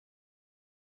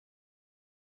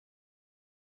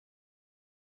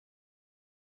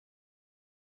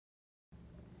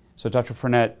So Dr.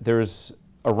 Frenette, there's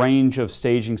a range of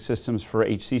staging systems for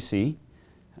HCC.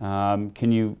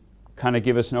 Can you kind of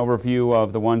give us an overview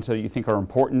of the ones that you think are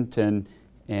important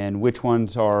and which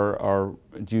ones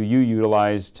do you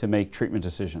utilize to make treatment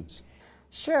decisions?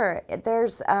 Sure.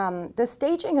 There's the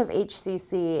staging of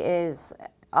HCC is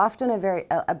often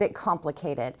a bit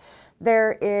complicated.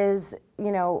 There is,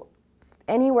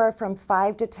 anywhere from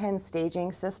 5 to 10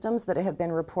 staging systems that have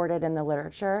been reported in the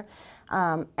literature.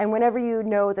 And whenever you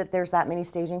know that there's that many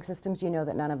staging systems, you know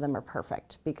that none of them are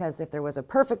perfect, because if there was a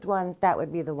perfect one, that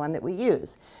would be the one that we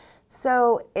use.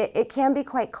 So it can be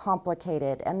quite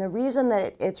complicated, and the reason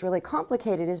that it's really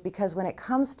complicated is because when it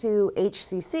comes to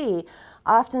HCC,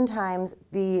 oftentimes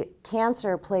the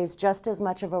cancer plays just as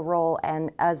much of a role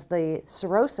as the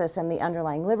cirrhosis and the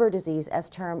underlying liver disease as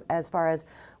far as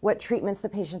what treatments the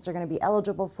patients are going to be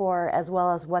eligible for, as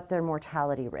well as what their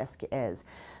mortality risk is.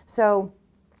 So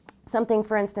something,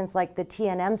 for instance, like the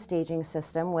TNM staging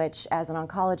system, which as an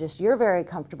oncologist you're very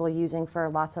comfortable using for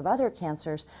lots of other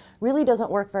cancers, really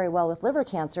doesn't work very well with liver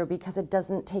cancer because it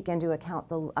doesn't take into account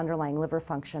the underlying liver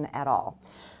function at all.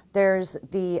 There's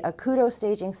the Acuto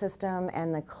staging system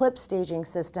and the CLIP staging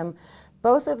system.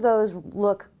 Both of those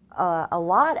look a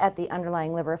lot at the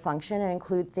underlying liver function and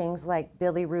include things like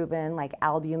bilirubin, like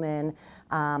albumin,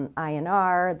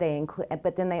 INR.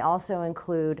 But then they also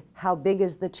include how big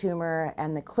is the tumor,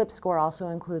 and the CLIP score also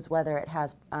includes whether it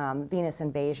has venous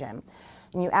invasion.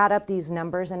 And you add up these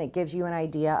numbers and it gives you an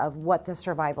idea of what the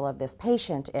survival of this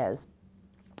patient is.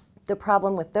 The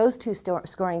problem with those two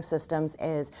scoring systems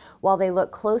is, while they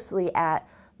look closely at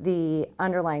the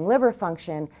underlying liver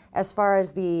function, as far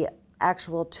as the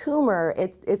actual tumor,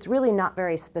 it's really not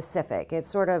very specific. It's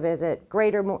sort of, is it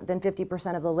greater than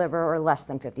 50% of the liver or less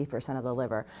than 50% of the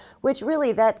liver, which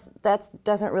really that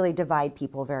doesn't really divide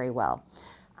people very well.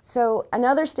 So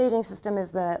another staging system is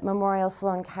the Memorial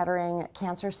Sloan Kettering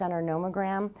Cancer Center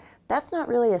nomogram. That's not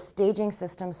really a staging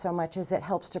system so much as it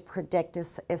helps to predict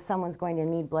if someone's going to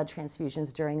need blood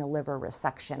transfusions during a liver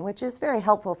resection, which is very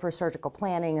helpful for surgical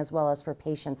planning as well as for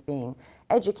patients being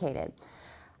educated.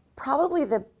 Probably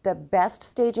the best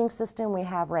staging system we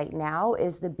have right now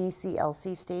is the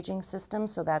BCLC staging system,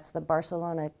 so that's the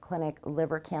Barcelona Clinic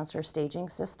Liver Cancer Staging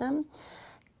System.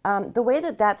 The way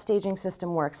that staging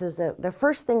system works is that the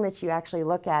first thing that you actually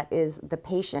look at is the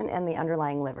patient and the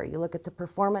underlying liver. You look at the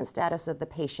performance status of the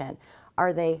patient.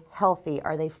 Are they healthy?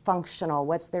 Are they functional?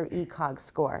 What's their ECOG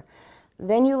score?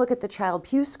 Then you look at the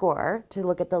Child-Pugh score to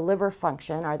look at the liver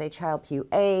function. Are they Child-Pugh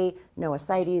A, no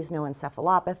ascites, no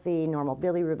encephalopathy, normal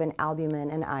bilirubin, albumin,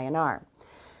 and INR?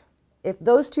 If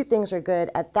those two things are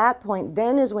good, at that point,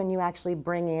 then is when you actually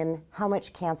bring in how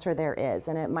much cancer there is.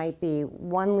 And it might be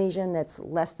one lesion that's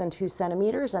less than 2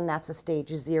 centimeters, and that's a stage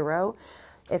 0.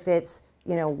 If it's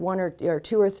 1 or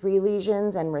 2 or 3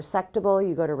 lesions and resectable,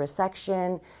 you go to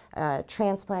resection.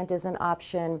 Transplant is an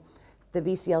option. The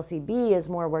BCLC-B is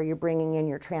more where you're bringing in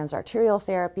your transarterial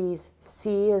therapies.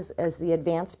 C is the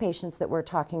advanced patients that we're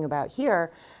talking about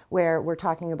here, where we're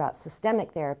talking about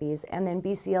systemic therapies. And then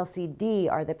BCLC-D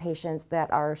are the patients that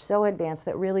are so advanced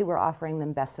that really we're offering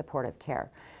them best supportive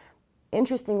care.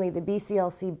 Interestingly, the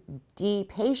BCLC-D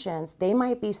patients, they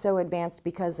might be so advanced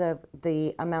because of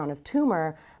the amount of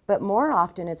tumor, but more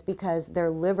often it's because their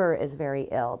liver is very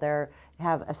ill. They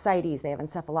have ascites, they have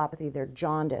encephalopathy, they're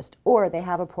jaundiced, or they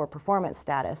have a poor performance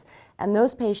status. And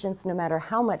those patients, no matter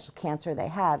how much cancer they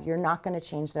have, you're not going to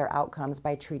change their outcomes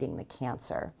by treating the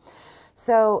cancer.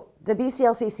 So the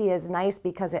BCLCC is nice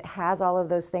because it has all of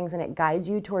those things and it guides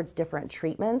you towards different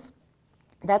treatments.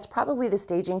 That's probably the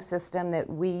staging system that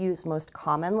we use most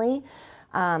commonly.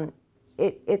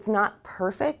 It's not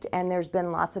perfect, and there's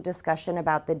been lots of discussion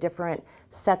about the different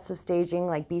sets of staging,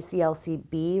 like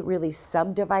BCLC-B, really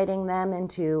subdividing them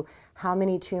into how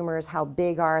many tumors, how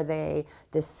big are they,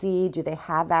 the C, do they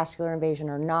have vascular invasion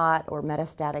or not, or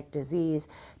metastatic disease,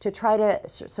 to try to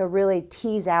really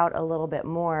tease out a little bit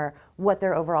more what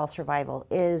their overall survival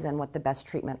is and what the best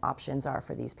treatment options are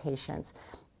for these patients.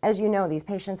 As you know, these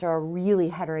patients are a really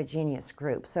heterogeneous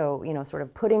group, so sort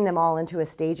of putting them all into a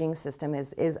staging system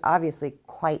is obviously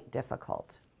quite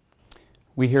difficult.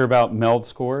 We hear about Meld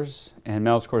scores, and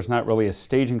Meld score is not really a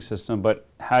staging system, but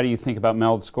how do you think about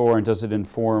Meld score, and does it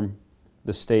inform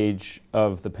the stage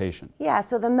of the patient? Yeah,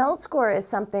 so the Meld score is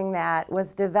something that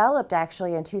was developed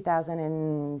actually in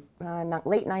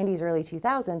late 90s, early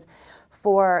 2000s.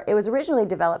 It was originally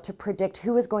developed to predict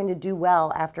who was going to do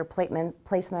well after placement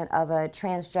of a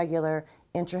transjugular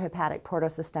intrahepatic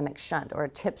portosystemic shunt, or a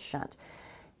TIPS shunt.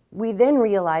 We then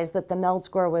realized that the Meld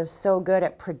score was so good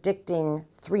at predicting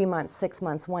 3 months, 6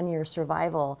 months, 1 year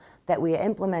survival that we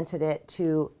implemented it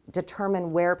to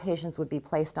determine where patients would be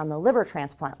placed on the liver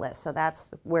transplant list. So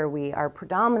that's where we are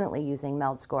predominantly using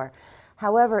Meld score.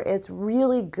 However, it's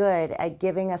really good at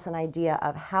giving us an idea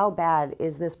of how bad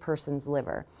is this person's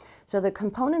liver. So the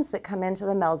components that come into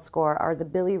the Meld score are the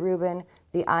bilirubin,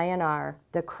 the INR,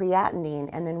 the creatinine,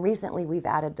 and then recently we've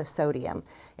added the sodium.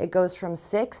 It goes from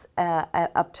 6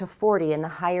 up to 40, and the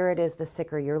higher it is, the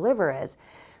sicker your liver is.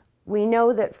 We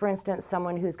know that, for instance,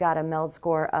 someone who's got a Meld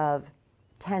score of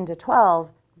 10 to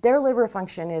 12, their liver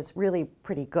function is really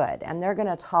pretty good, and they're going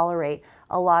to tolerate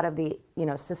a lot of the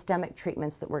systemic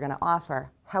treatments that we're going to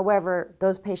offer. However,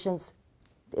 those patients,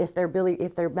 if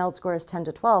their Meld score is 10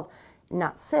 to 12,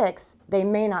 not 6, they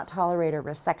may not tolerate a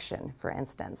resection, for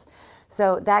instance.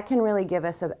 So that can really give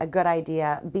us a good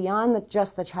idea beyond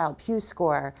just the Child-Pugh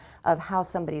score of how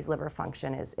somebody's liver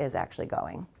function is actually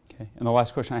going. Okay. And the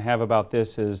last question I have about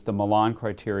this is the Milan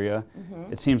criteria.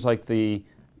 It seems like the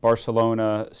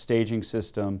Barcelona staging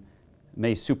system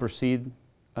may supersede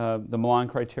the Milan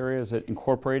criteria. Is it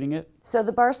incorporating it? So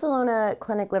the Barcelona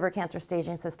Clinic Liver Cancer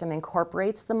Staging System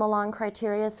incorporates the Milan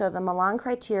criteria. So the Milan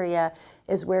criteria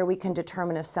is where we can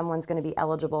determine if someone's going to be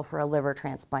eligible for a liver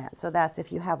transplant. So that's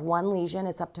if you have 1 lesion,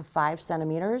 it's up to 5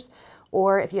 centimeters,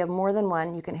 or if you have more than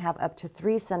 1, you can have up to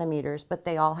 3 centimeters, but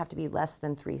they all have to be less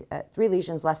than 3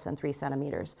 lesions less than 3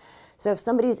 centimeters. So if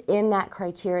somebody's in that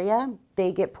criteria,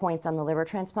 they get points on the liver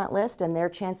transplant list, and their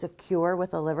chance of cure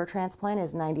with a liver transplant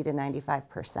is 90 to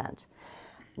 95%.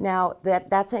 Now,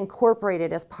 that's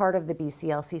incorporated as part of the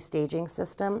BCLC staging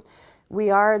system. We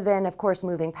are then, of course,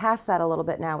 moving past that a little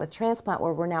bit now with transplant,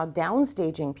 where we're now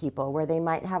downstaging people, where they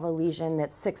might have a lesion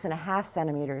that's 6.5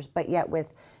 centimeters, but yet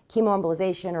with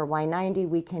chemoembolization or Y90,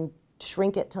 we can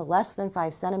shrink it to less than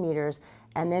 5 centimeters,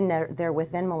 and then they're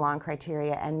within Milan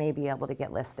criteria and may be able to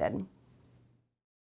get listed.